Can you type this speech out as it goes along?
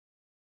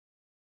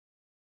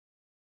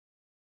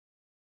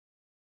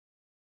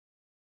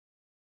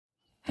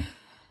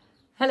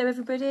Hello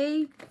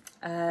everybody,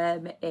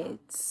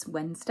 it's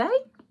Wednesday,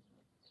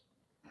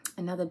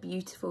 another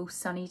beautiful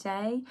sunny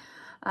day.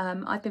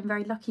 I've been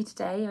very lucky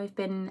today. I've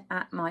been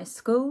at my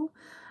school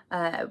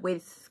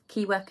with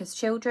key workers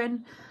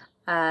children.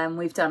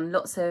 We've done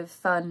lots of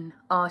fun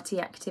arty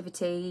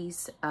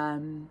activities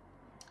and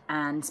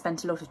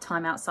spent a lot of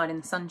time outside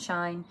in the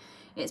sunshine.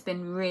 It's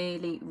been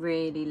really,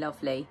 really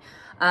lovely.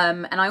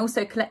 And I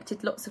also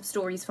collected lots of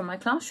stories from my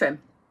classroom.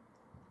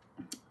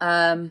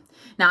 Now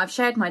I've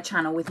shared my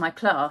channel with my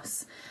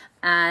class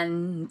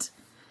and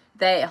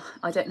I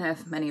don't know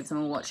if many of them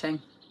are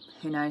watching,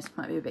 who knows,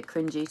 might be a bit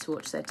cringy to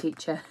watch their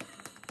teacher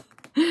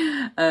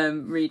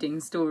reading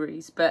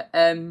stories, but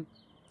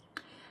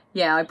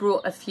yeah, I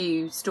brought a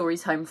few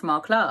stories home from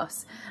our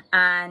class,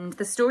 and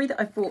the story that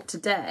I've brought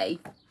today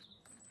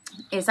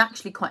is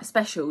actually quite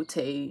special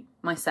to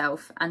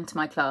myself and to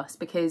my class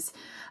because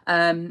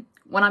when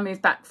I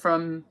moved back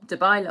from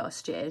Dubai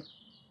last year,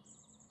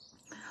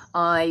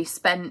 I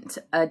spent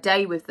a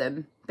day with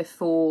them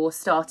before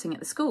starting at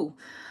the school,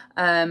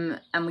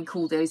 and we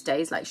call those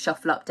days like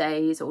shuffle up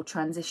days or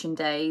transition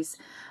days,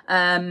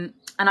 and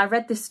I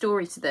read this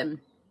story to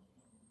them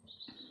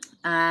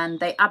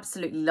and they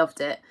absolutely loved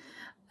it,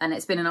 and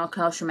it's been in our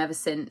classroom ever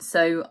since.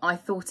 So I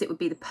thought it would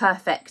be the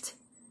perfect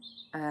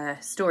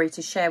story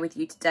to share with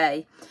you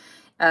today,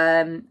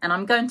 and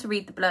I'm going to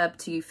read the blurb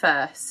to you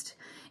first.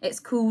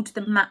 It's called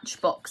the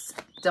Matchbox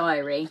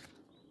Diary.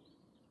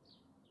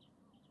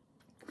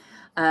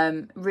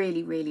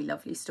 Really, really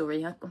lovely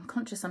story. I'm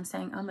conscious I'm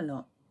saying a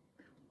lot.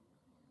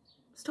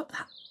 Stop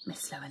that, Miss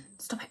Sloan.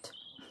 Stop it.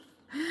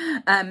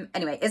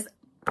 Anyway, it's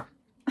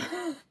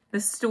the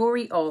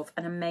story of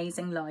an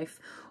amazing life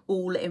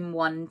all in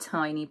one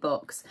tiny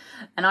box.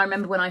 And I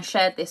remember when I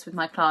shared this with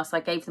my class, I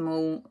gave them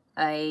all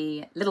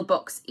a little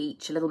box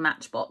each, a little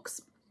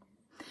matchbox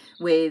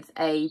with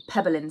a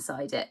pebble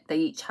inside it. They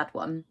each had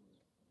one.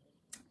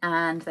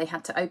 And they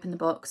had to open the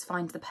box,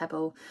 find the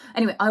pebble.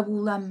 Anyway, I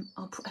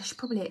should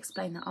probably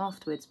explain that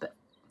afterwards, but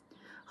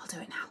I'll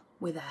do it now.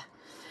 We're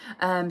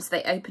there. So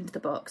they opened the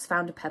box,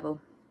 found a pebble,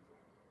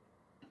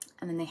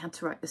 and then they had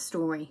to write the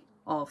story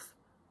of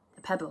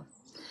the pebble.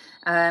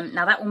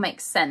 Now that will make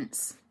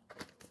sense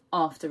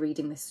after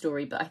reading this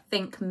story, but I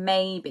think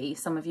maybe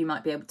some of you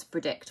might be able to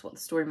predict what the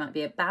story might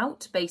be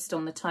about based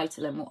on the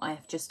title and what I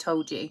have just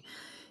told you.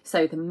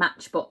 So the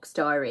Matchbox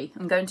Diary.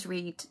 I'm going to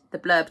read the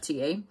blurb to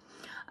you.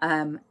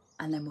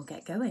 And then we'll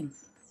get going.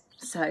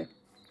 So,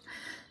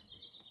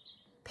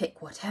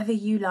 pick whatever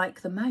you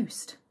like the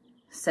most,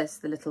 says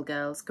the little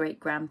girl's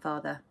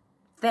great-grandfather.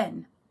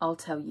 Then I'll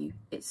tell you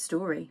its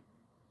story.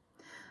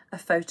 A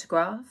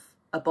photograph,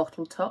 a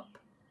bottle top,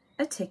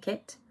 a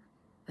ticket,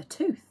 a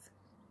tooth,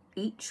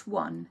 each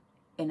one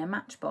in a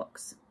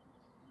matchbox.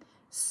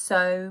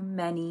 So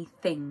many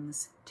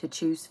things to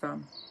choose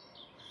from.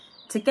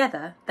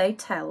 Together they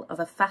tell of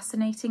a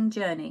fascinating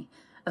journey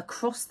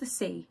across the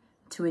sea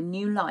to a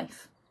new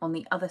life on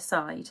the other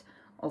side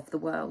of the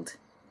world.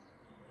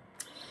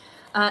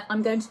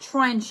 I'm going to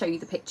try and show you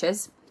the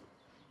pictures.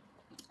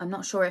 I'm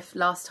not sure if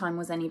last time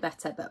was any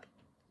better, but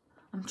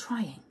I'm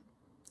trying.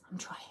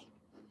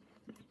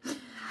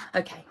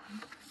 Okay,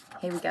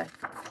 here we go.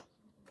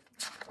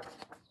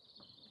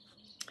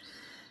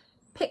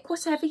 Pick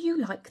whatever you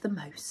like the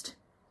most,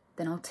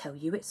 then I'll tell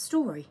you its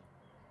story.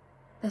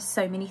 There's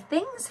so many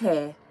things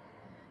here.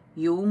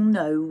 You'll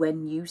know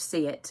when you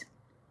see it,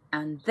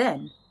 and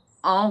then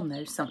I'll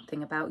know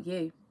something about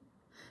you,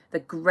 the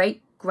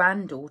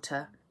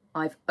great-granddaughter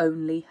I've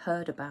only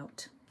heard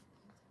about.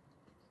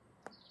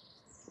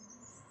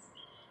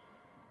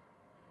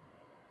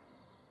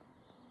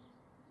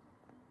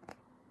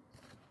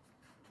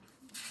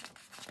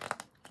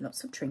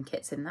 Lots of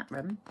trinkets in that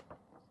room.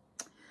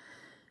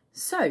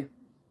 So,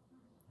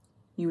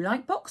 you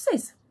like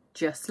boxes,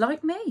 just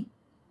like me.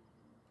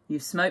 You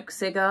smoke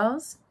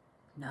cigars?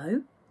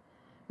 No,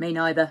 me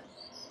neither.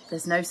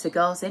 There's no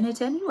cigars in it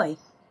anyway.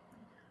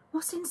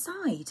 What's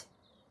inside?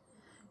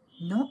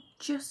 Not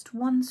just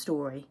one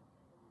story,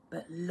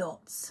 but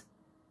lots.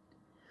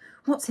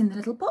 What's in the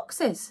little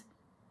boxes?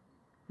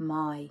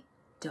 My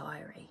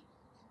diary.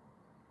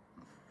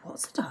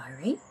 What's a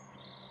diary?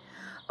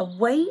 A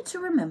way to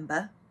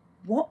remember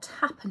what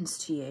happens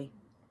to you.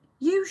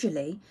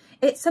 Usually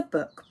it's a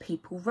book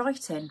people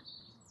write in.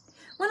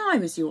 When I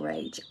was your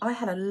age, I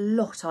had a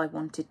lot I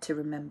wanted to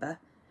remember,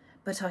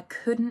 but I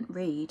couldn't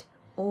read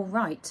or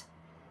write,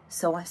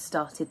 so I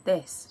started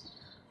this.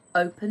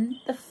 Open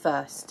the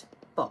first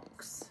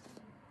box.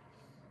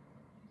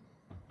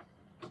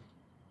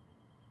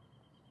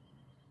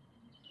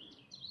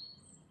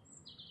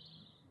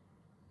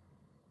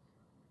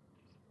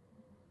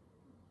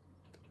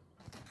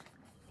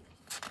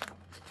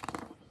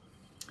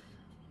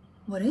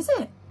 What is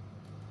it?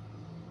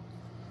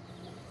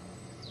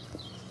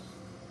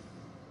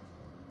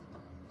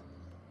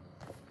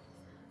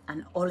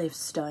 An olive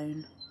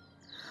stone.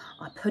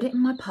 I put it in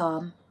my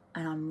palm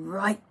and I'm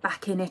right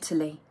back in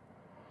Italy.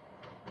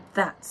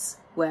 That's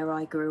where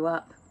I grew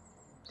up.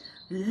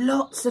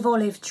 Lots of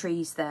olive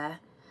trees there.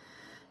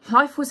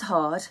 Life was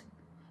hard.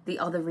 the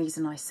other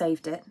reason I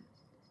saved it.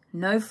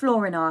 No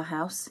floor in our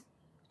house,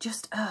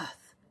 just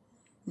earth.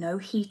 No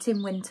heat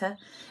in winter,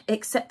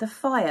 except the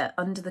fire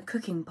under the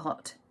cooking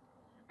pot.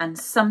 And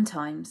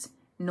sometimes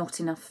not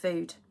enough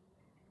food.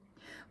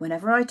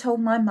 Whenever I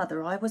told my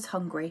mother I was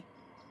hungry,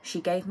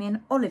 she gave me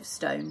an olive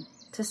stone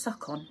to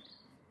suck on.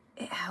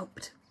 It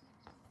helped.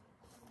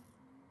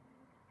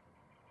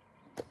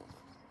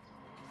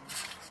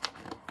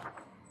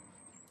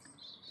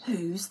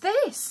 Who's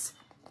this?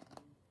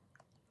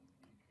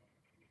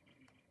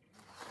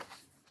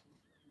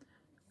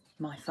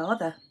 My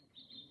father.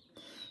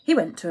 He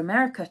went to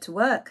America to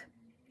work.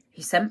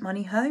 He sent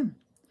money home.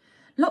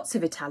 Lots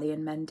of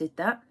Italian men did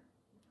that.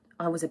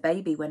 I was a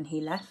baby when he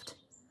left.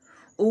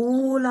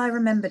 All I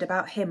remembered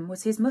about him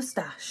was his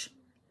moustache.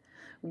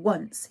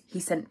 Once he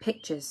sent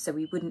pictures so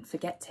we wouldn't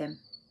forget him.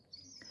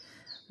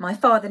 My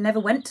father never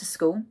went to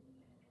school.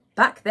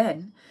 Back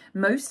then,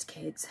 most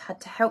kids had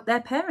to help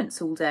their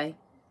parents all day.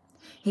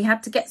 He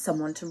had to get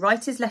someone to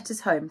write his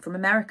letters home from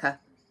America.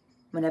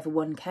 Whenever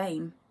one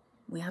came,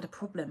 we had a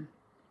problem.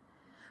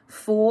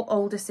 4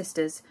 older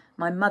sisters,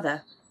 my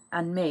mother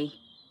and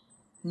me.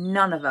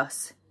 None of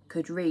us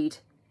could read.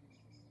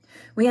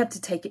 We had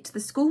to take it to the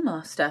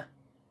schoolmaster.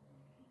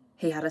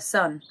 He had a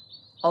son,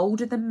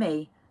 older than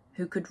me,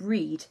 who could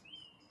read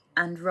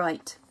and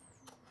write.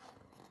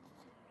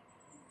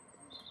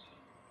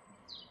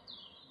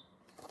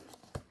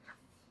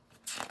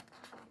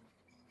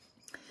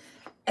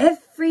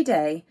 Every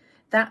day,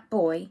 that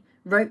boy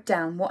wrote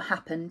down what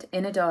happened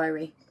in a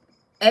diary.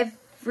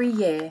 Every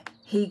year,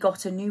 he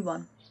got a new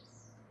one.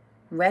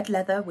 Red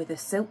leather with a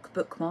silk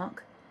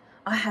bookmark.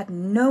 I had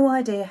no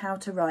idea how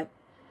to write,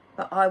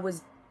 but I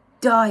was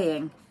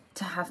dying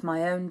to have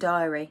my own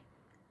diary.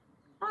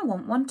 I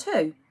want one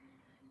too.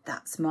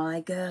 That's my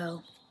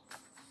girl.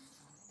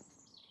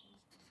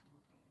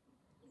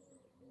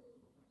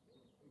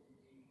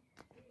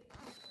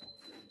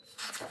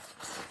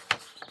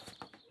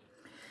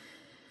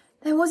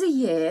 There was a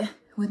year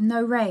with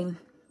no rain,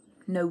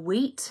 no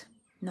wheat,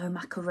 no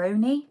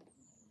macaroni.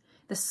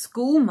 The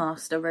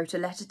schoolmaster wrote a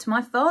letter to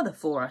my father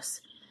for us.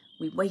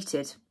 We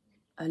waited.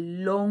 A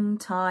long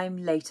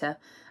time later,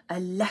 a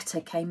letter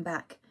came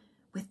back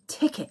with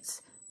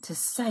tickets to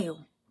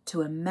sail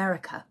to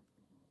America.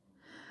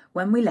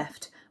 When we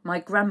left,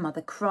 my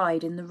grandmother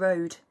cried in the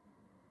road.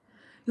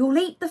 "You'll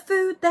eat the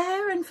food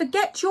there and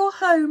forget your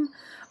home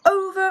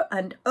over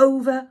and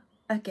over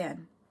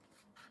again."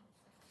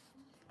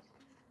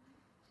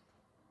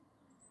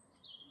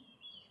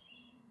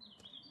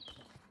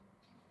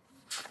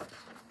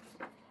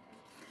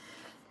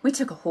 We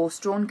took a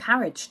horse-drawn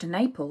carriage to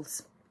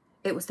Naples.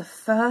 It was the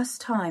first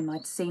time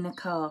I'd seen a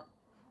car.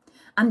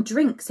 And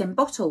drinks in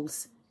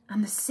bottles.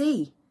 And the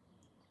sea.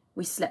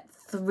 We slept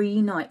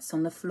 3 nights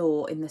on the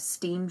floor in the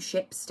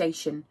steamship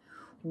station,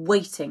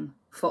 waiting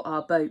for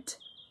our boat.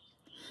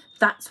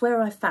 That's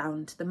where I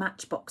found the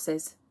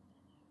matchboxes.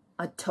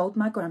 I'd told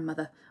my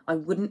grandmother I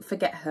wouldn't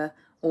forget her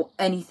or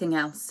anything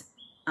else.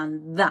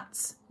 And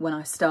that's when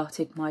I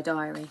started my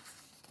diary.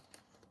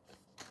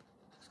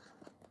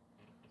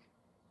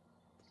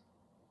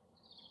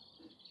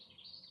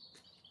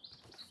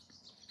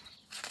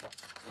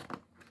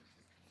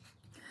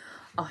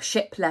 Our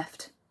ship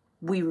left.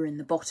 We were in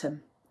the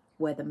bottom,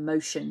 where the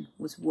motion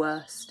was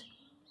worst.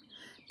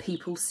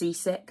 People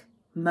seasick,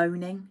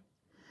 moaning.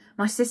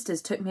 My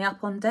sisters took me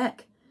up on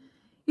deck.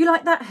 "You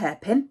like that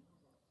hairpin?"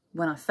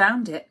 When I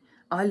found it,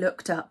 I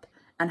looked up,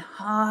 and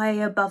high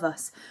above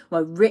us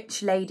were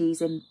rich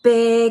ladies in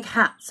big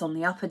hats on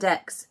the upper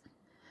decks.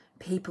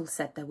 People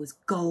said there was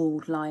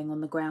gold lying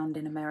on the ground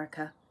in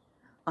America.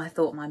 I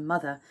thought my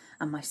mother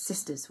and my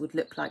sisters would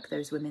look like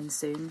those women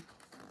soon.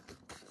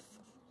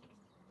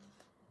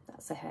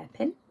 That's a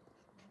hairpin.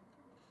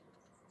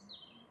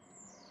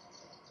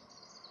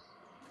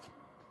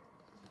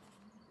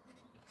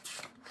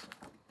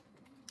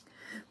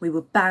 We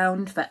were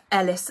bound for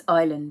Ellis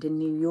Island in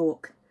New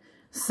York.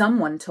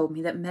 Someone told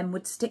me that men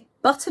would stick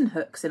button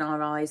hooks in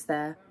our eyes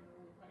there.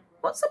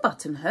 What's a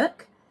button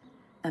hook?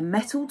 A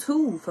metal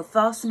tool for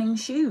fastening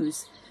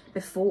shoes,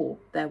 before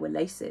there were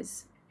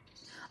laces.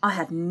 I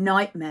had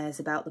nightmares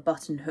about the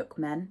button hook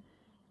men.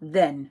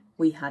 Then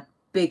we had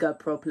bigger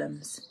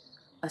problems.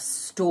 A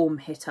storm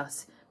hit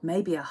us,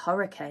 maybe a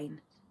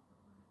hurricane.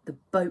 The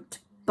boat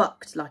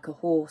bucked like a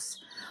horse.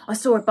 I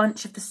saw a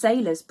bunch of the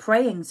sailors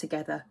praying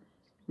together.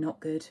 Not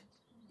good.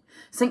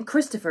 St.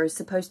 Christopher is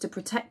supposed to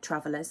protect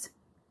travellers.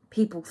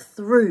 People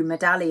threw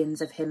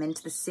medallions of him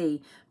into the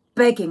sea,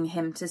 begging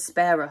him to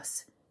spare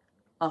us.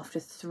 After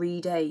 3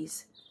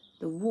 days,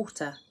 the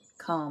water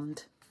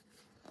calmed.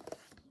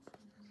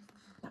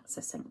 That's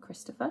a St.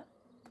 Christopher.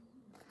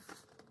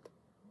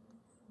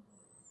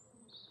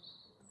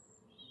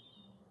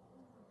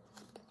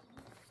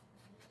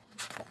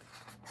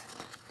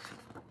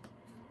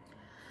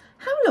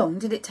 How long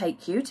did it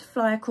take you to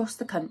fly across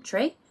the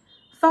country?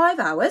 5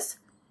 hours.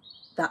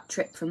 That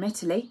trip from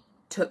Italy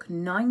took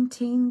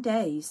 19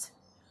 days.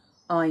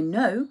 I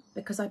know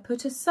because I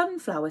put a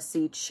sunflower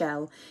seed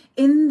shell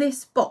in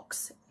this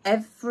box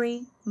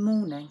every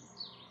morning.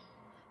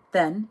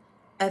 Then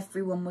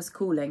everyone was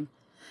calling,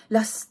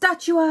 La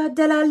Statua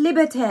de la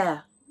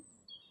Liberté.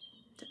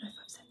 Don't know if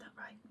I've said that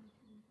right.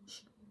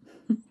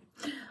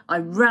 I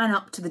ran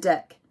up to the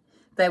deck.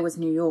 There was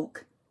New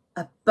York.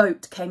 A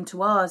boat came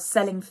to ours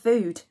selling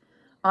food.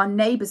 Our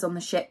neighbours on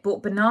the ship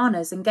bought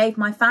bananas and gave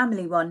my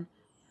family one.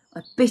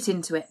 I bit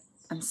into it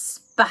and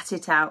spat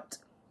it out.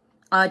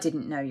 I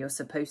didn't know you're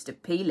supposed to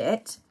peel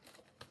it.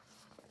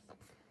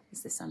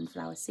 Is the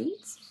sunflower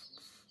seeds?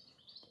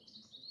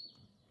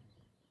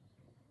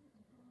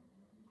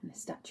 And the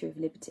Statue of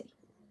Liberty.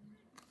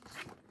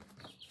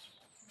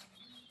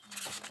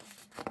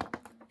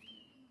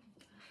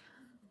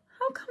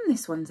 How come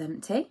this one's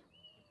empty?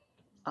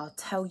 I'll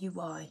tell you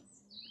why.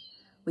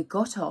 We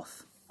got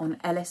off on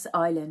Ellis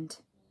Island.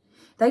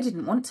 They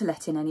didn't want to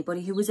let in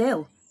anybody who was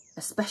ill,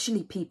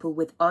 especially people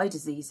with eye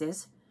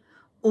diseases.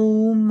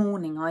 All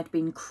morning I'd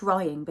been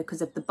crying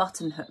because of the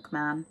button hook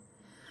man.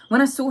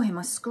 When I saw him,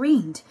 I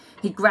screamed.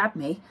 He grabbed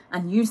me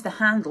and used the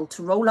handle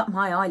to roll up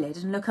my eyelid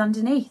and look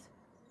underneath.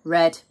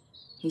 Red,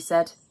 he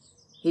said.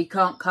 He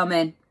can't come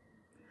in.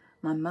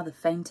 My mother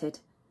fainted.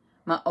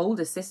 My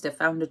older sister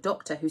found a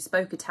doctor who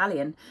spoke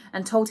Italian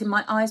and told him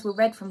my eyes were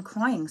red from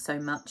crying so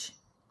much.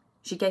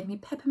 She gave me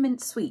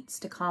peppermint sweets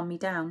to calm me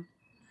down.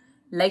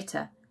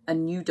 Later, a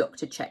new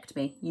doctor checked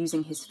me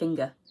using his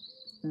finger.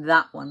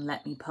 That one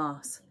let me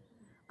pass.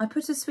 I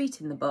put a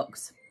sweet in the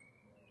box.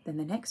 Then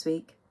the next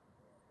week,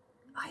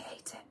 I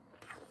ate it.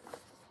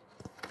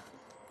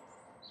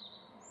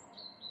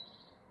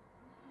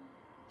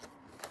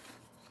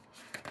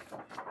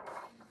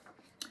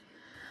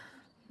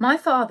 My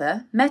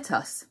father met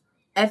us.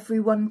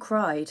 Everyone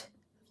cried.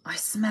 I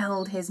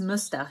smelled his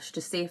moustache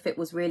to see if it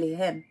was really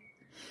him.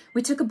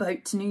 We took a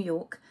boat to New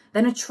York,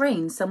 then a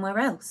train somewhere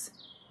else.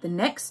 The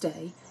next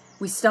day,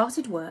 we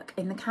started work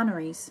in the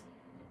canneries.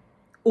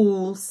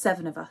 All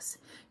 7 of us,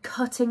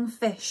 cutting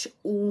fish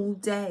all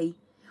day.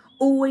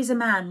 Always a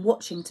man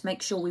watching to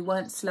make sure we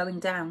weren't slowing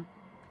down.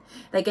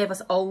 They gave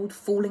us old,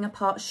 falling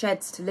apart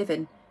sheds to live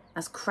in,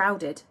 as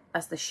crowded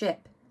as the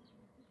ship.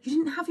 You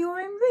didn't have your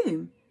own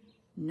room?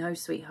 No,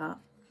 sweetheart.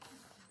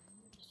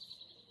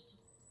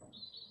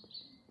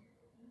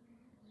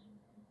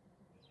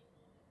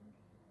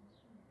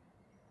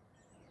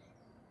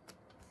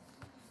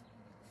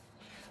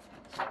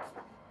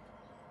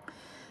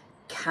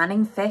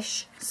 Canning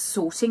fish,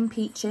 sorting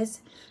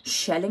peaches,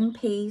 shelling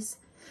peas,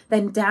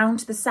 then down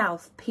to the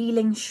south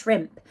peeling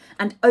shrimp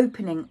and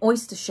opening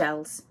oyster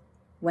shells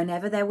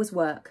whenever there was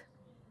work.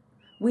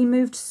 We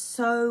moved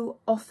so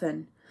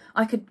often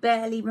I could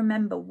barely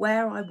remember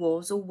where I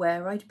was or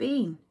where I'd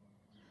been.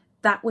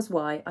 That was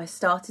why I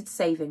started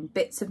saving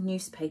bits of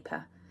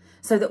newspaper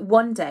so that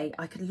one day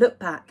I could look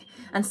back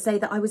and say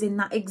that I was in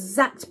that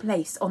exact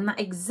place on that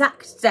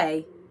exact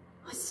day.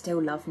 I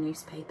still love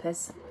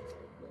newspapers.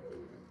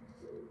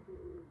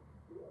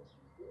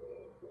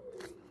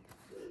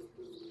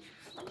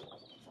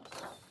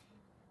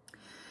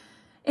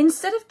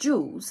 Instead of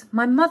jewels,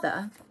 my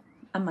mother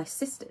and my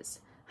sisters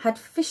had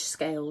fish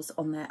scales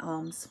on their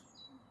arms.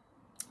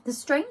 The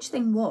strange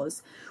thing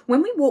was,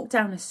 when we walked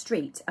down a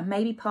street and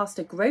maybe past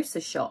a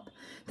grocer's shop,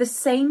 the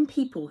same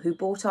people who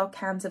bought our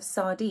cans of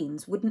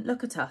sardines wouldn't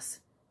look at us.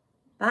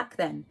 Back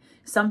then,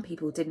 some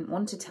people didn't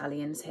want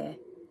Italians here.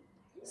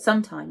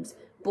 Sometimes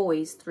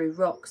boys threw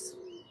rocks.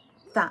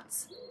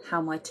 That's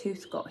how my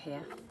tooth got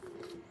here.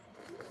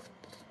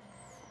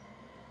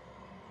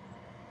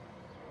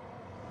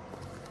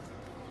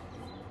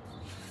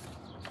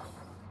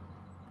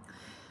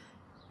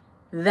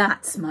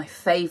 That's my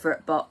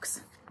favourite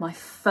box, my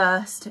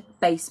first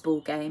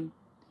baseball game.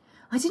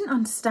 I didn't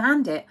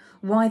understand it,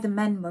 why the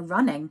men were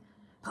running,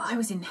 but I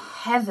was in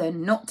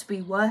heaven not to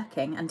be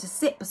working and to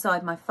sit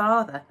beside my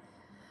father.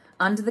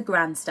 Under the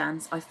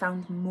grandstands, I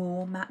found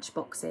more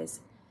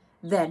matchboxes.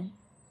 Then,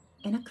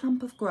 in a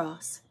clump of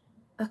grass,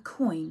 a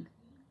coin.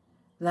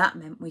 That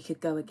meant we could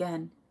go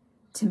again.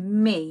 To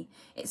me,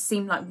 it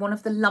seemed like one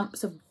of the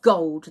lumps of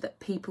gold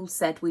that people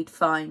said we'd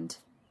find.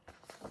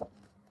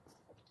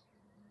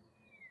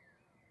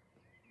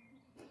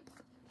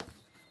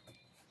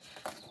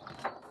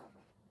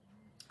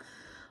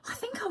 I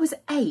think I was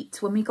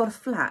 8 when we got a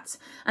flat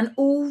and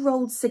all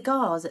rolled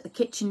cigars at the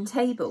kitchen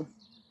table.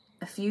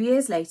 A few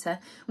years later,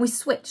 we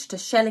switched to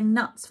shelling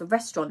nuts for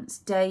restaurants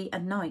day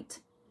and night.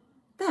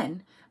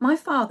 Then my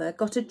father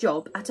got a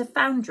job at a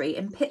foundry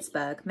in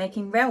Pittsburgh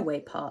making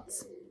railway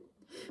parts.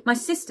 My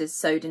sisters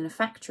sewed in a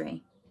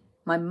factory.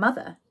 My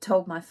mother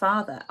told my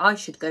father I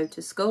should go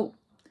to school.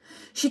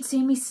 She'd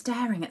seen me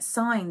staring at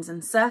signs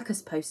and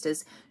circus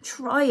posters,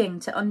 trying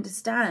to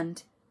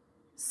understand.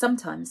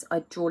 Sometimes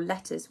I'd draw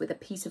letters with a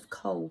piece of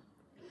coal.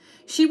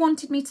 She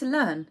wanted me to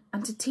learn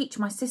and to teach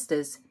my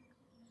sisters.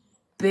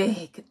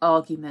 Big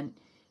argument.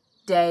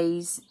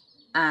 Days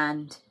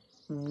and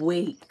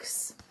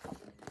weeks.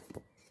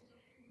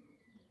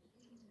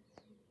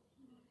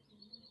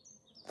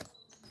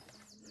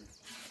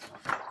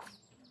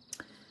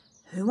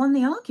 Who won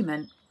the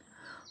argument?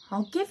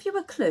 I'll give you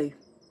a clue.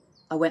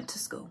 I went to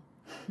school.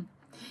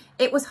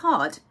 It was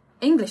hard.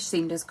 English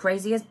seemed as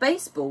crazy as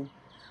baseball.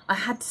 I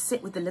had to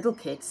sit with the little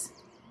kids.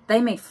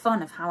 They made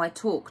fun of how I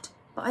talked,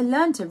 but I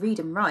learned to read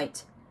and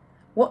write.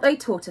 What they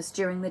taught us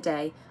during the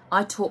day,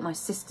 I taught my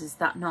sisters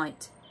that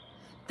night.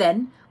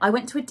 Then I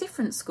went to a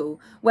different school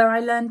where I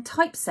learned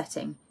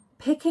typesetting,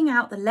 picking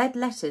out the lead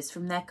letters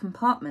from their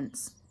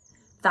compartments.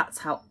 That's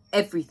how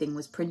everything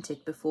was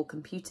printed before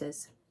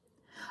computers.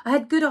 I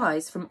had good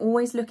eyes from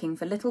always looking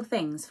for little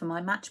things for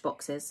my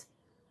matchboxes.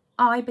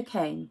 I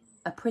became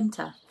a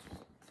printer.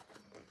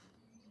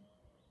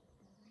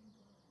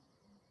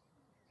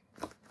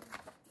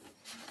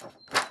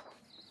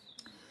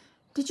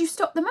 Did you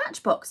stop the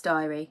Matchbox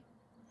Diary?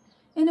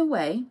 In a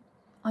way,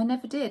 I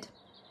never did.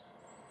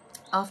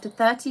 After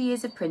 30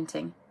 years of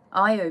printing,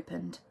 I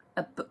opened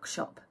a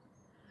bookshop.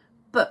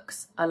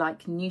 Books are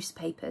like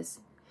newspapers.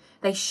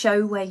 They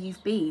show where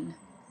you've been.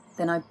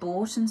 Then I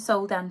bought and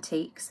sold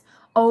antiques,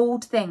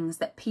 old things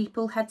that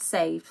people had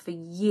saved for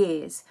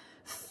years,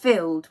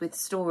 filled with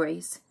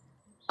stories,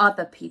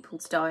 other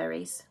people's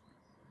diaries.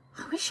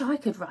 I wish I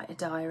could write a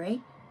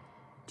diary.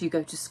 Do you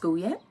go to school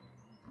yet?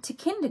 To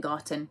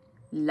kindergarten.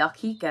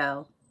 Lucky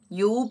girl.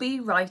 You'll be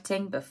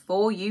writing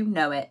before you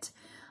know it.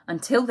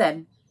 Until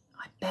then,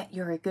 I bet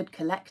you're a good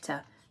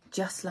collector,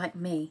 just like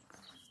me.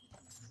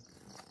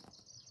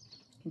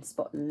 You can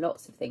spot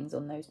lots of things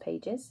on those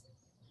pages.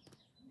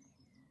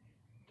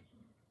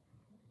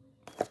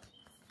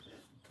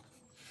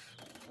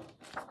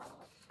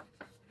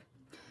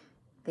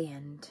 The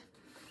end.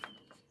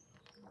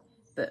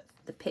 But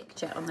the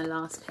picture on the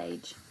last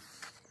page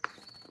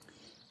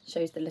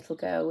shows the little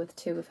girl with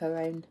 2 of her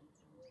own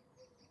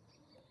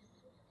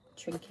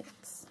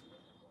trinkets.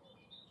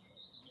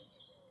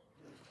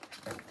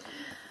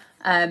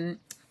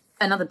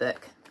 Another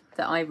book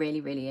that I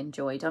really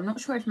enjoyed. I'm not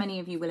sure if many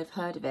of you will have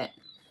heard of it.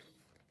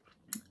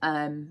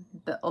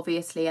 But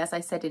obviously, as I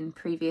said in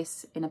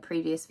a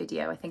previous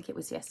video, I think it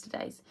was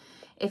yesterday's,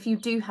 if you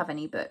do have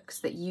any books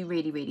that you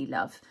really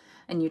love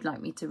and you'd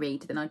like me to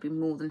read, then I'd be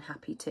more than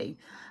happy to.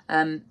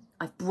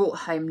 I've brought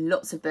home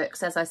lots of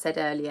books, as I said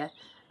earlier,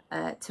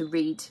 to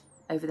read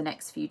over the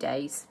next few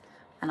days,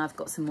 and I've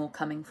got some more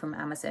coming from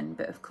Amazon.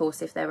 But of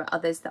course, if there are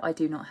others that I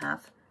do not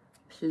have,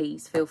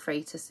 please feel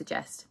free to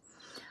suggest.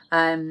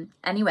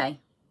 Anyway,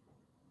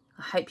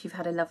 I hope you've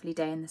had a lovely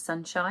day in the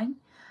sunshine,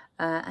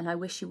 and I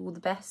wish you all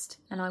the best,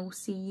 and I will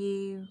see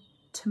you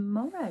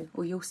tomorrow,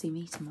 or you'll see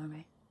me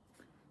tomorrow.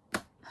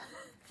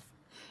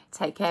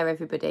 Take care,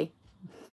 everybody.